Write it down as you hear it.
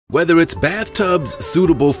Whether it's bathtubs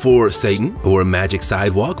suitable for Satan or a magic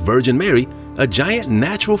sidewalk, Virgin Mary, a giant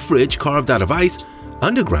natural fridge carved out of ice,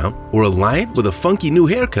 underground, or a lion with a funky new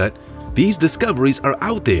haircut, these discoveries are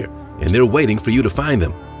out there and they're waiting for you to find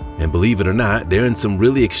them. And believe it or not, they're in some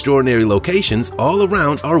really extraordinary locations all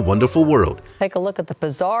around our wonderful world. Take a look at the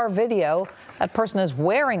bizarre video. That person is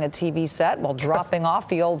wearing a TV set while dropping off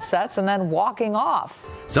the old sets and then walking off.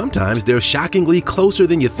 Sometimes they're shockingly closer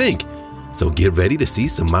than you think. So get ready to see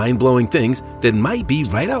some mind-blowing things that might be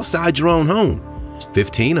right outside your own home.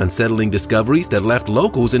 15 unsettling discoveries that left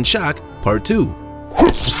locals in shock, Part 2.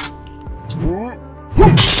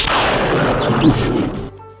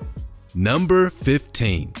 Number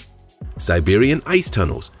 15. Siberian ice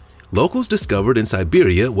tunnels. Locals discovered in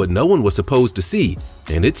Siberia what no one was supposed to see,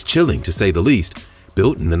 and it's chilling to say the least.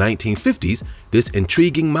 Built in the 1950s, this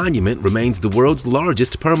intriguing monument remains the world's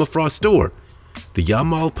largest permafrost store. The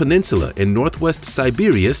Yamal Peninsula in northwest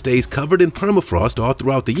Siberia stays covered in permafrost all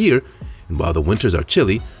throughout the year, and while the winters are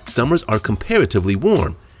chilly, summers are comparatively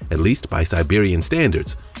warm, at least by Siberian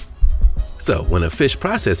standards. So, when a fish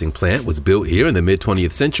processing plant was built here in the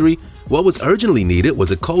mid-20th century, what was urgently needed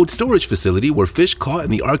was a cold storage facility where fish caught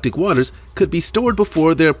in the Arctic waters could be stored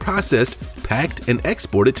before they're processed, packed, and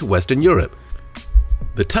exported to Western Europe.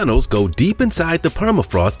 The tunnels go deep inside the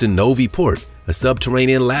permafrost in Novi Port, a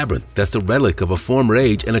subterranean labyrinth that's a relic of a former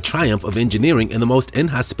age and a triumph of engineering in the most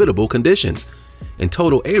inhospitable conditions. In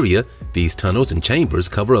total area, these tunnels and chambers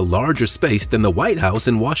cover a larger space than the White House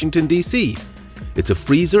in Washington, D.C. It's a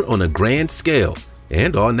freezer on a grand scale,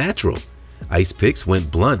 and all natural. Ice picks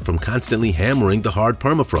went blunt from constantly hammering the hard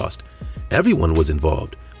permafrost. Everyone was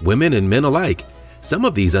involved, women and men alike. Some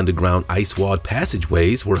of these underground ice-walled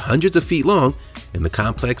passageways were hundreds of feet long, and the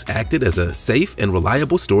complex acted as a safe and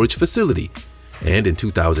reliable storage facility. And in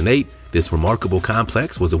 2008, this remarkable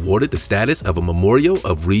complex was awarded the status of a memorial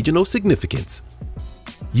of regional significance.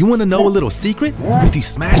 You want to know a little secret? If you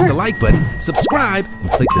smash the like button, subscribe, and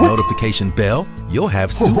click the notification bell, you'll have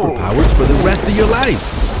superpowers for the rest of your life.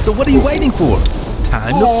 So what are you waiting for?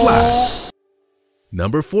 Time to fly.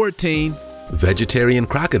 Number 14. Vegetarian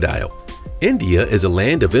crocodile. India is a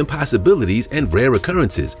land of impossibilities and rare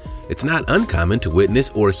occurrences. It's not uncommon to witness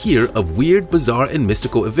or hear of weird, bizarre, and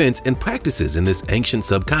mystical events and practices in this ancient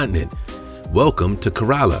subcontinent. Welcome to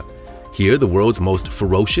Kerala. Here, the world's most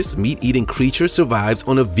ferocious meat-eating creature survives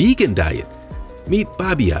on a vegan diet. Meet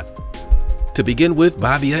Babia. To begin with,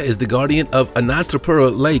 Babia is the guardian of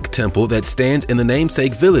Anantapura Lake Temple that stands in the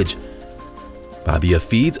namesake village. Babia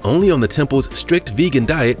feeds only on the temple's strict vegan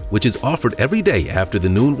diet, which is offered every day after the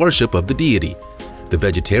noon worship of the deity. The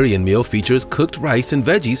vegetarian meal features cooked rice and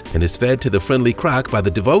veggies and is fed to the friendly croc by the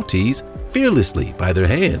devotees fearlessly by their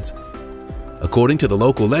hands. According to the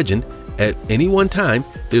local legend, at any one time,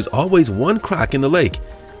 there's always one croc in the lake,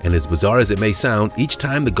 and as bizarre as it may sound, each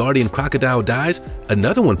time the guardian crocodile dies,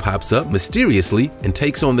 another one pops up mysteriously and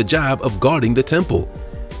takes on the job of guarding the temple.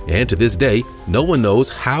 And to this day, no one knows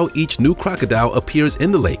how each new crocodile appears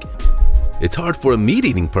in the lake. It's hard for a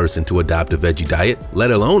meat-eating person to adopt a veggie diet, let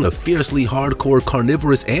alone a fiercely hardcore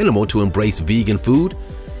carnivorous animal to embrace vegan food.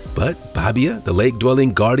 But Babia, the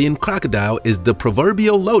lake-dwelling guardian crocodile, is the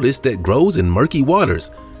proverbial lotus that grows in murky waters.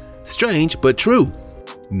 Strange but true.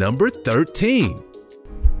 Number 13.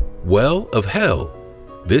 Well of Hell.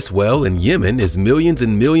 This well in Yemen is millions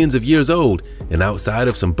and millions of years old, and outside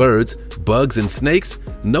of some birds, bugs, and snakes,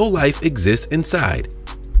 no life exists inside.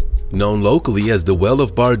 Known locally as the Well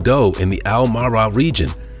of Bardo in the Al-Mara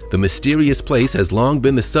region, the mysterious place has long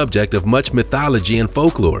been the subject of much mythology and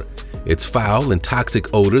folklore. Its foul and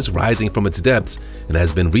toxic odors rising from its depths and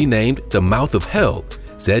has been renamed the Mouth of Hell,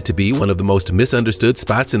 said to be one of the most misunderstood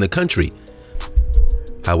spots in the country.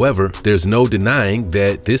 However, there's no denying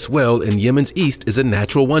that this well in Yemen's east is a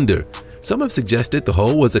natural wonder. Some have suggested the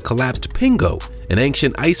hole was a collapsed pingo, an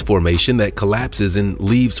ancient ice formation that collapses and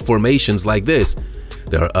leaves formations like this.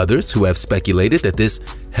 There are others who have speculated that this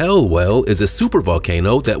hell well is a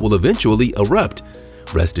supervolcano that will eventually erupt.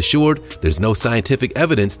 Rest assured, there's no scientific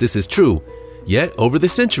evidence this is true. Yet, over the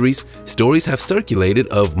centuries, stories have circulated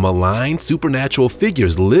of malign supernatural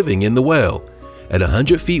figures living in the well. At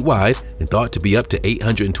 100 feet wide and thought to be up to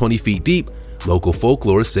 820 feet deep, local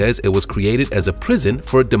folklore says it was created as a prison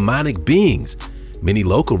for demonic beings. Many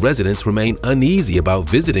local residents remain uneasy about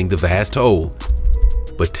visiting the vast hole.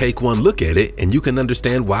 But take one look at it and you can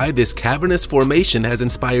understand why this cavernous formation has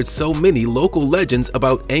inspired so many local legends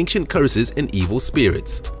about ancient curses and evil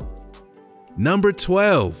spirits. Number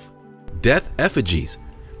 12. Death effigies.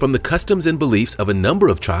 From the customs and beliefs of a number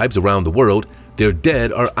of tribes around the world, their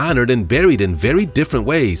dead are honored and buried in very different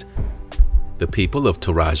ways. The people of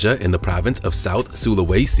Toraja in the province of South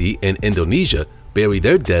Sulawesi in Indonesia bury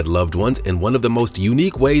their dead loved ones in one of the most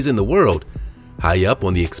unique ways in the world. High up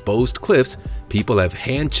on the exposed cliffs, people have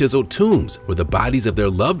hand-chiseled tombs where the bodies of their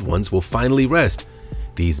loved ones will finally rest.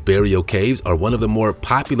 These burial caves are one of the more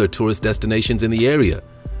popular tourist destinations in the area.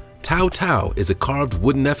 Tau Tau is a carved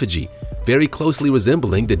wooden effigy, very closely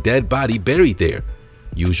resembling the dead body buried there.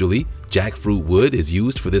 Usually, jackfruit wood is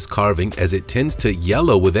used for this carving as it tends to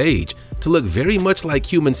yellow with age to look very much like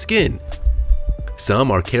human skin.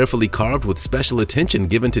 Some are carefully carved with special attention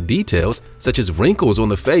given to details such as wrinkles on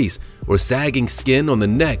the face or sagging skin on the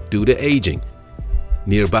neck due to aging.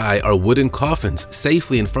 Nearby are wooden coffins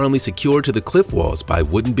safely and firmly secured to the cliff walls by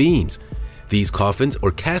wooden beams. These coffins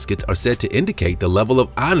or caskets are said to indicate the level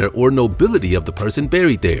of honor or nobility of the person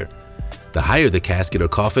buried there. The higher the casket or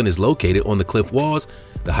coffin is located on the cliff walls,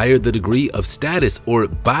 the higher the degree of status or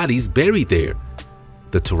bodies buried there.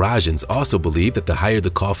 The Torajans also believe that the higher the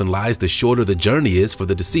coffin lies, the shorter the journey is for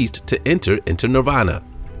the deceased to enter into nirvana.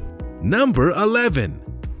 Number 11.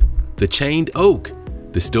 The Chained Oak.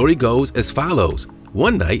 The story goes as follows.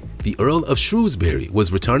 One night, the Earl of Shrewsbury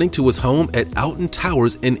was returning to his home at Alton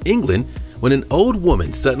Towers in England when an old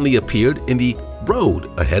woman suddenly appeared in the road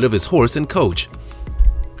ahead of his horse and coach.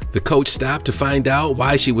 The coach stopped to find out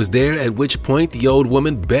why she was there, at which point the old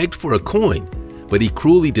woman begged for a coin, but he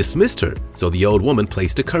cruelly dismissed her, so the old woman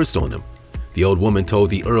placed a curse on him. The old woman told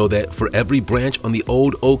the Earl that for every branch on the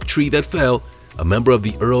old oak tree that fell, a member of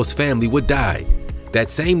the Earl's family would die.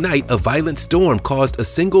 That same night, a violent storm caused a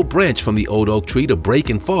single branch from the old oak tree to break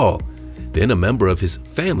and fall. Then a member of his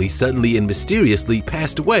family suddenly and mysteriously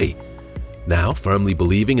passed away. Now, firmly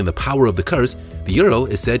believing in the power of the curse, the Earl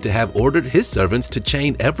is said to have ordered his servants to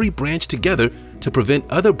chain every branch together to prevent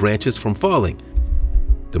other branches from falling.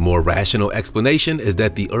 The more rational explanation is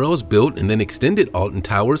that the Earls built and then extended Alton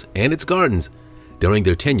Towers and its gardens. During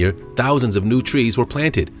their tenure, thousands of new trees were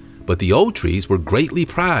planted, but the old trees were greatly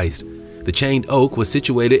prized. The chained oak was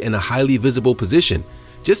situated in a highly visible position,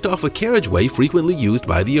 just off a carriageway frequently used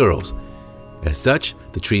by the Earls. As such,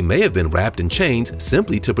 the tree may have been wrapped in chains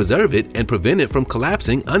simply to preserve it and prevent it from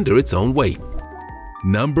collapsing under its own weight.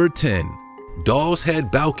 Number 10. Doll's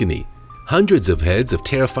Head Balcony. Hundreds of heads of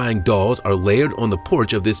terrifying dolls are layered on the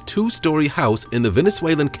porch of this two-story house in the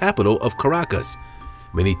Venezuelan capital of Caracas.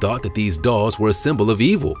 Many thought that these dolls were a symbol of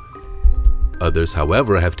evil. Others,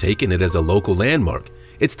 however, have taken it as a local landmark.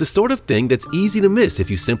 It's the sort of thing that's easy to miss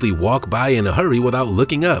if you simply walk by in a hurry without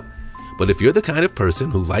looking up. But if you're the kind of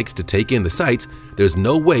person who likes to take in the sights, there's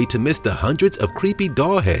no way to miss the hundreds of creepy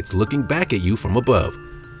doll heads looking back at you from above.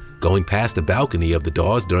 Going past the balcony of the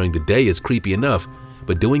dolls during the day is creepy enough,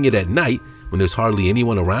 but doing it at night when there's hardly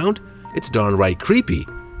anyone around, it's darn right creepy.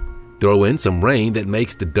 Throw in some rain that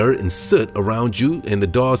makes the dirt and soot around you and the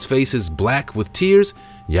doll's faces black with tears,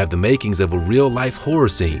 you have the makings of a real-life horror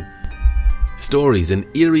scene. Stories and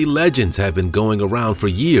eerie legends have been going around for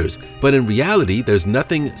years, but in reality, there's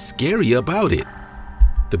nothing scary about it.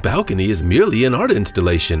 The balcony is merely an art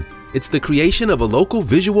installation. It's the creation of a local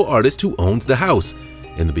visual artist who owns the house.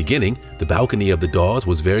 In the beginning, the balcony of the dolls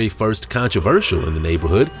was very first controversial in the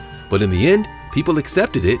neighborhood, but in the end, people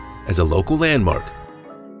accepted it as a local landmark.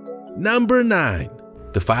 Number 9.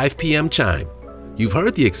 The 5 p.m. chime. You've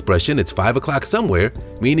heard the expression, it's 5 o'clock somewhere,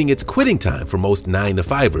 meaning it's quitting time for most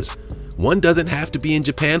 9-to-5ers. One doesn't have to be in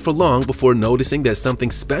Japan for long before noticing that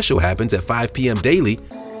something special happens at 5 p.m. daily.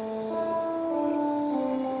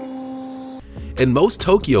 In most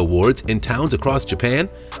Tokyo wards in towns across Japan,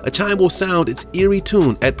 a chime will sound its eerie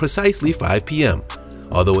tune at precisely 5 p.m.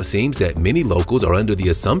 Although it seems that many locals are under the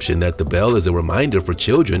assumption that the bell is a reminder for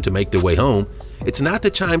children to make their way home, it's not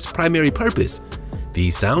the chime's primary purpose.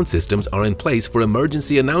 These sound systems are in place for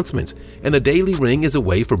emergency announcements, and the daily ring is a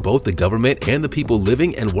way for both the government and the people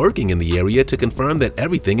living and working in the area to confirm that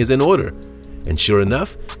everything is in order. And sure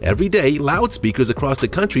enough, every day loudspeakers across the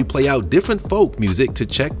country play out different folk music to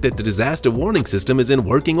check that the disaster warning system is in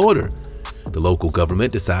working order. The local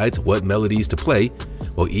government decides what melodies to play.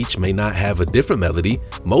 While each may not have a different melody,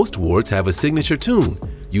 most wards have a signature tune,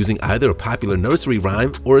 using either a popular nursery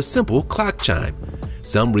rhyme or a simple clock chime.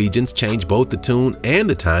 Some regions change both the tune and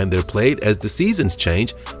the time they're played as the seasons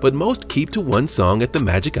change, but most keep to one song at the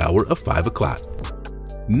magic hour of 5 o'clock.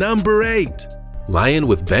 Number 8. Lion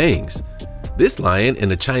with Bangs. This lion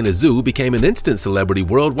in a China zoo became an instant celebrity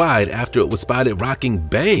worldwide after it was spotted rocking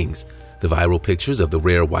bangs. The viral pictures of the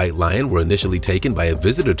rare white lion were initially taken by a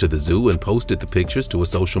visitor to the zoo and posted the pictures to a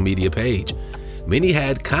social media page. Many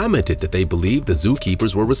had commented that they believed the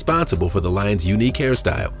zookeepers were responsible for the lion's unique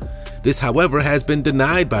hairstyle. This, however, has been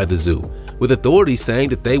denied by the zoo, with authorities saying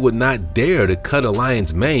that they would not dare to cut a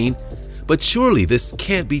lion's mane. But surely this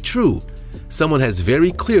can't be true. Someone has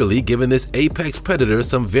very clearly given this apex predator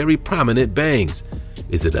some very prominent bangs.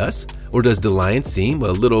 Is it us, or does the lion seem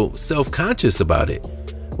a little self-conscious about it?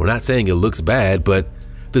 We're not saying it looks bad, but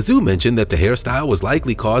the zoo mentioned that the hairstyle was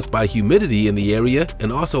likely caused by humidity in the area,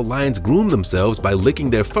 and also lions groom themselves by licking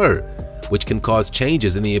their fur, which can cause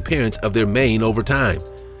changes in the appearance of their mane over time.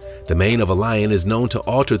 The mane of a lion is known to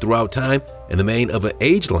alter throughout time, and the mane of an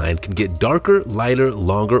aged lion can get darker, lighter,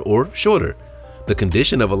 longer, or shorter. The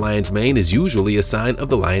condition of a lion's mane is usually a sign of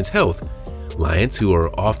the lion's health. Lions, who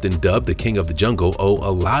are often dubbed the king of the jungle, owe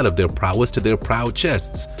a lot of their prowess to their proud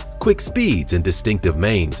chests, quick speeds, and distinctive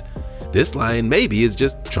manes. This lion maybe is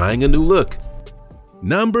just trying a new look.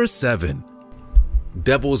 Number 7.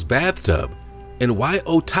 Devil's Bathtub. In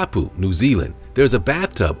Waiotapu, New Zealand, there's a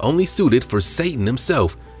bathtub only suited for Satan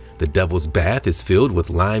himself. The Devil's Bath is filled with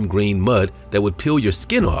lime green mud that would peel your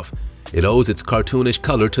skin off. It owes its cartoonish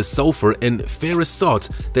color to sulfur and ferrous salts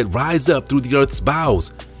that rise up through the earth's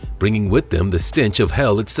bowels, bringing with them the stench of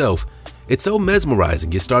hell itself. It's so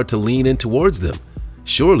mesmerizing you start to lean in towards them.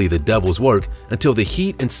 Surely the devil's work, until the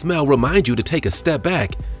heat and smell remind you to take a step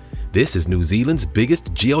back. This is New Zealand's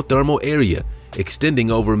biggest geothermal area,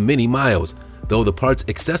 extending over many miles, though the parts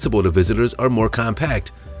accessible to visitors are more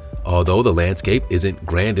compact. Although the landscape isn't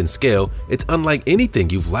grand in scale, it's unlike anything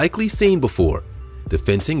you've likely seen before. The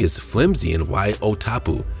fencing is flimsy in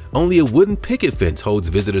Waiotapu. Only a wooden picket fence holds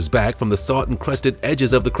visitors back from the salt-encrusted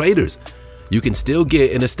edges of the craters. You can still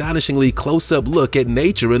get an astonishingly close-up look at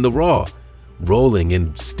nature in the raw, rolling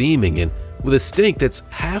and steaming and with a stink that's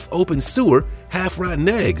half open sewer, half rotten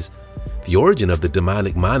eggs. The origin of the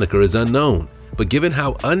demonic moniker is unknown, but given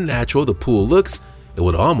how unnatural the pool looks, it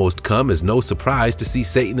would almost come as no surprise to see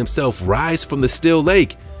Satan himself rise from the still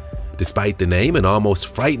lake. Despite the name and almost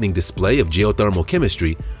frightening display of geothermal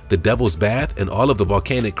chemistry, the Devil's Bath and all of the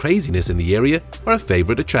volcanic craziness in the area are a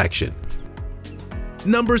favorite attraction.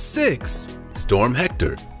 Number 6. Storm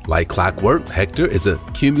Hector. Like clockwork, Hector is a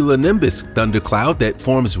cumulonimbus thundercloud that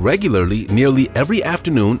forms regularly nearly every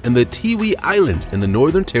afternoon in the Tiwi Islands in the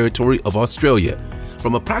Northern Territory of Australia,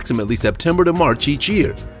 from approximately September to March each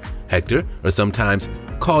year. Hector, or sometimes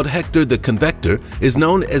called Hector the Convector, is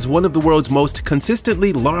known as one of the world's most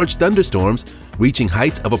consistently large thunderstorms, reaching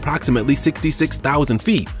heights of approximately 66,000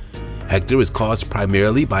 feet. Hector is caused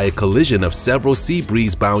primarily by a collision of several sea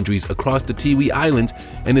breeze boundaries across the Tiwi Islands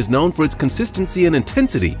and is known for its consistency and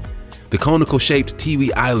intensity. The conical-shaped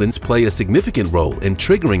Tiwi Islands play a significant role in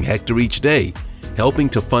triggering Hector each day, helping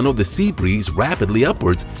to funnel the sea breeze rapidly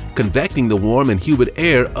upwards, convecting the warm and humid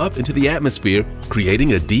air up into the atmosphere,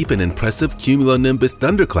 creating a deep and impressive cumulonimbus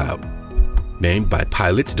thundercloud. Named by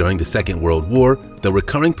pilots during the Second World War, the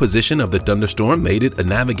recurring position of the thunderstorm made it a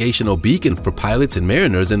navigational beacon for pilots and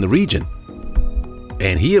mariners in the region.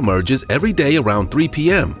 And he emerges every day around 3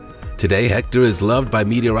 p.m. Today, Hector is loved by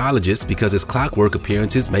meteorologists because his clockwork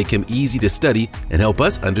appearances make him easy to study and help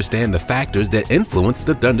us understand the factors that influence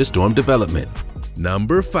the thunderstorm development.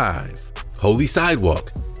 Number 5. Holy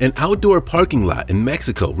Sidewalk. An outdoor parking lot in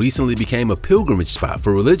Mexico recently became a pilgrimage spot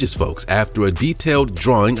for religious folks after a detailed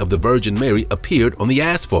drawing of the Virgin Mary appeared on the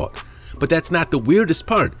asphalt. But that's not the weirdest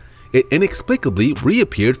part. It inexplicably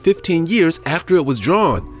reappeared 15 years after it was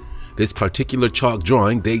drawn. This particular chalk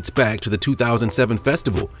drawing dates back to the 2007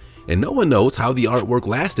 festival, and no one knows how the artwork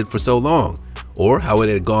lasted for so long, or how it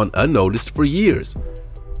had gone unnoticed for years.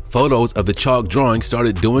 Photos of the chalk drawing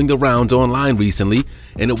started doing the rounds online recently,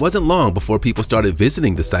 and it wasn't long before people started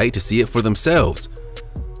visiting the site to see it for themselves,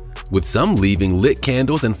 with some leaving lit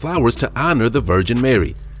candles and flowers to honor the Virgin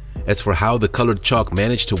Mary. As for how the colored chalk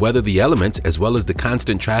managed to weather the elements as well as the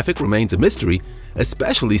constant traffic remains a mystery,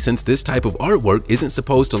 especially since this type of artwork isn't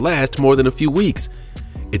supposed to last more than a few weeks.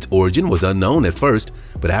 Its origin was unknown at first,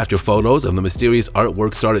 but after photos of the mysterious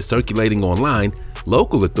artwork started circulating online,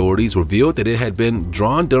 local authorities revealed that it had been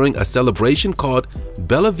drawn during a celebration called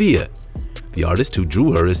Bella Via. The artist who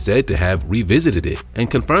drew her is said to have revisited it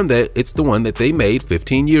and confirmed that it's the one that they made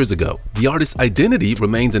 15 years ago. The artist's identity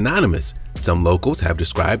remains anonymous. Some locals have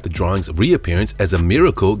described the drawing's reappearance as a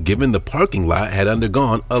miracle given the parking lot had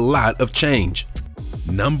undergone a lot of change.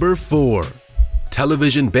 Number 4.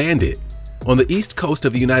 Television Bandit. On the east coast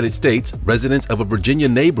of the United States, residents of a Virginia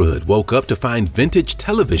neighborhood woke up to find vintage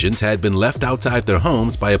televisions had been left outside their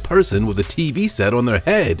homes by a person with a TV set on their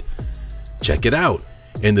head. Check it out.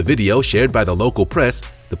 In the video shared by the local press,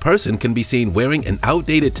 the person can be seen wearing an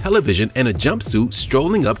outdated television and a jumpsuit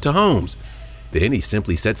strolling up to homes. Then he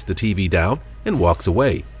simply sets the TV down and walks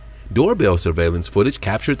away. Doorbell surveillance footage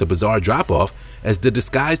captured the bizarre drop-off as the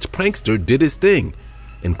disguised prankster did his thing.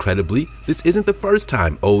 Incredibly, this isn't the first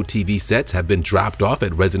time old TV sets have been dropped off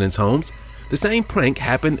at residents' homes. The same prank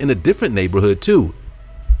happened in a different neighborhood too.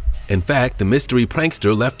 In fact, the mystery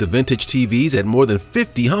prankster left the vintage TVs at more than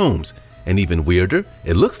 50 homes. And even weirder,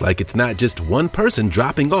 it looks like it's not just one person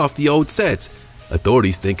dropping off the old sets.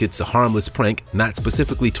 Authorities think it's a harmless prank, not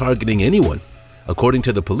specifically targeting anyone. According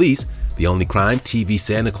to the police, the only crime TV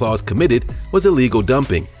Santa Claus committed was illegal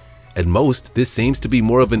dumping. At most, this seems to be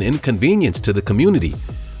more of an inconvenience to the community.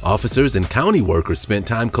 Officers and county workers spent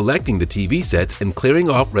time collecting the TV sets and clearing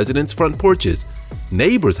off residents' front porches.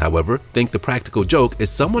 Neighbors, however, think the practical joke is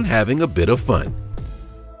someone having a bit of fun.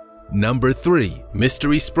 Number 3.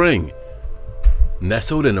 Mystery Spring.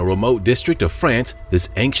 Nestled in a remote district of France, this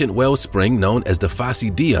ancient well spring known as the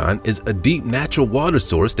Fosse Dion is a deep natural water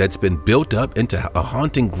source that's been built up into a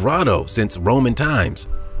haunting grotto since Roman times.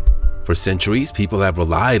 For centuries, people have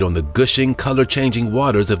relied on the gushing, color-changing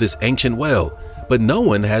waters of this ancient well, but no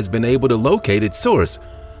one has been able to locate its source.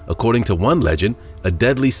 According to one legend, a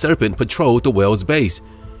deadly serpent patrolled the well's base.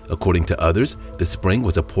 According to others, the spring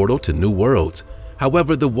was a portal to new worlds.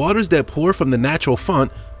 However, the waters that pour from the natural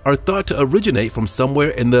font are thought to originate from somewhere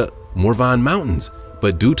in the Morvan Mountains,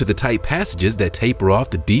 but due to the tight passages that taper off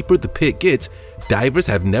the deeper the pit gets, divers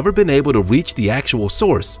have never been able to reach the actual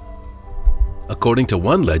source. According to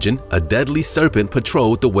one legend, a deadly serpent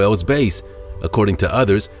patrolled the well's base. According to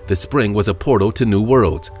others, the spring was a portal to new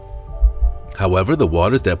worlds. However, the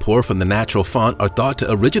waters that pour from the natural font are thought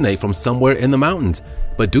to originate from somewhere in the mountains,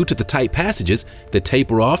 but due to the tight passages that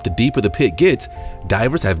taper off the deeper the pit gets,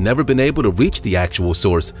 divers have never been able to reach the actual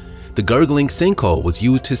source. The gurgling sinkhole was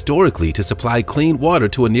used historically to supply clean water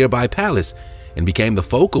to a nearby palace and became the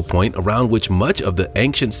focal point around which much of the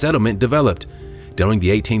ancient settlement developed. During the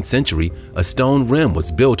 18th century, a stone rim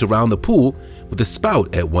was built around the pool with a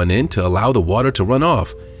spout at one end to allow the water to run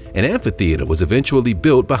off. An amphitheater was eventually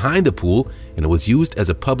built behind the pool and it was used as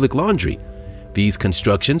a public laundry. These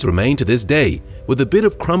constructions remain to this day, with a bit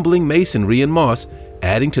of crumbling masonry and moss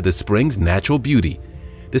adding to the spring's natural beauty.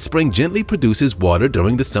 The spring gently produces water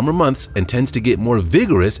during the summer months and tends to get more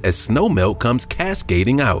vigorous as snow melt comes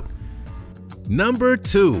cascading out. Number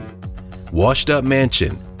 2. Washed Up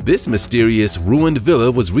Mansion. This mysterious ruined villa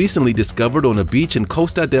was recently discovered on a beach in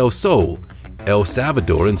Costa del Sol, El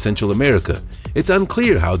Salvador in Central America. It's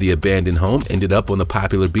unclear how the abandoned home ended up on the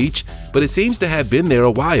popular beach, but it seems to have been there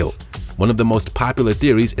a while. One of the most popular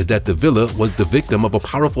theories is that the villa was the victim of a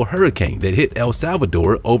powerful hurricane that hit El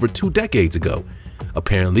Salvador over 2 decades ago.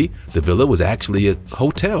 Apparently, the villa was actually a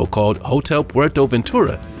hotel called Hotel Puerto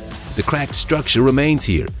Ventura. The cracked structure remains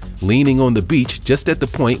here, leaning on the beach just at the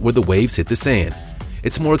point where the waves hit the sand.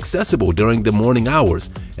 It's more accessible during the morning hours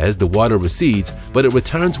as the water recedes, but it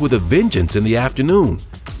returns with a vengeance in the afternoon,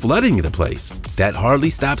 flooding the place. That hardly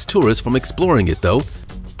stops tourists from exploring it though.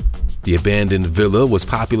 The abandoned villa was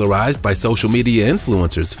popularized by social media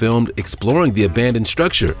influencers filmed exploring the abandoned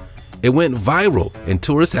structure. It went viral and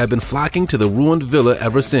tourists have been flocking to the ruined villa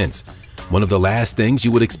ever since. One of the last things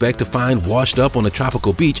you would expect to find washed up on a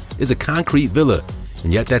tropical beach is a concrete villa.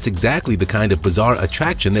 And yet that's exactly the kind of bizarre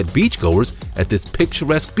attraction that beachgoers at this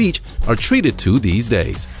picturesque beach are treated to these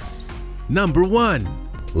days. Number 1.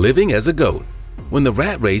 Living as a goat. When the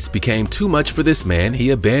rat race became too much for this man, he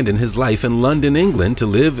abandoned his life in London, England to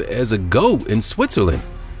live as a goat in Switzerland.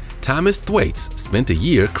 Thomas Thwaites spent a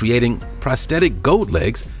year creating prosthetic goat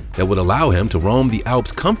legs that would allow him to roam the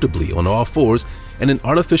Alps comfortably on all fours and an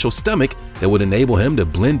artificial stomach that would enable him to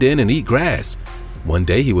blend in and eat grass. One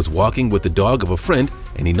day he was walking with the dog of a friend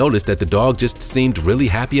and he noticed that the dog just seemed really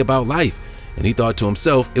happy about life, and he thought to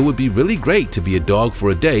himself it would be really great to be a dog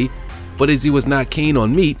for a day, but as he was not keen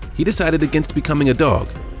on meat, he decided against becoming a dog.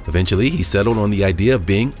 Eventually he settled on the idea of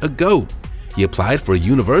being a goat. He applied for a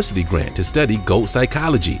university grant to study goat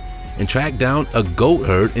psychology and tracked down a goat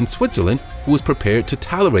herd in Switzerland who was prepared to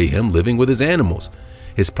tolerate him living with his animals.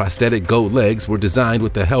 His prosthetic goat legs were designed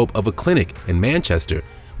with the help of a clinic in Manchester,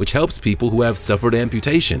 which helps people who have suffered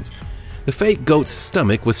amputations. The fake goat's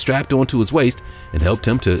stomach was strapped onto his waist and helped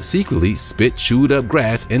him to secretly spit chewed up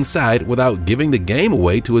grass inside without giving the game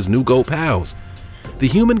away to his new goat pals. The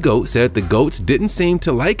human goat said the goats didn't seem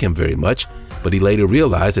to like him very much, but he later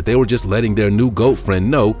realized that they were just letting their new goat friend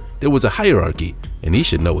know there was a hierarchy and he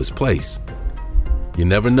should know his place. You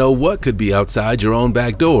never know what could be outside your own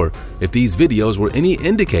back door. If these videos were any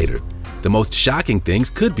indicator, the most shocking things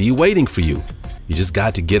could be waiting for you. You just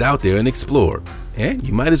got to get out there and explore, and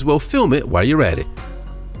you might as well film it while you're at it.